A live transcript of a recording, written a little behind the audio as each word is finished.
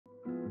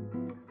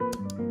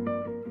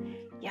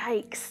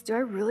Yikes, do I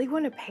really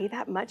want to pay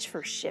that much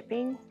for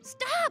shipping?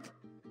 Stop!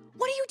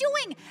 What are you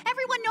doing?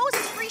 Everyone knows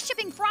it's Free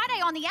Shipping Friday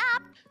on the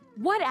app.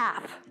 What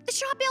app? The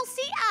Shop LC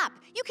app.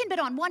 You can bid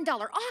on $1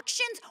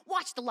 auctions,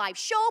 watch the live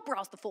show,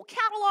 browse the full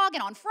catalog,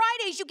 and on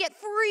Fridays you get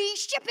free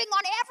shipping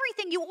on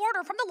everything you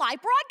order from the live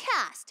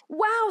broadcast.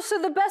 Wow, so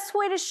the best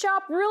way to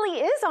shop really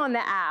is on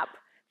the app.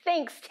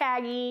 Thanks,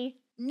 Taggy.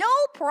 No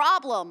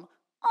problem.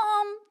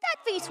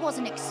 That vase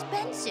wasn't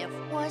expensive,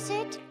 was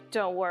it?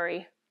 Don't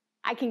worry,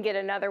 I can get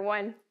another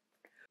one.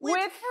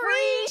 With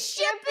free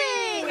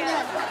shipping!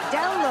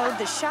 Download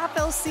the Shop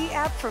LC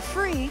app for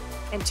free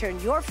and turn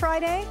your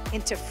Friday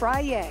into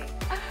Fri-yay.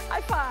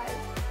 High five.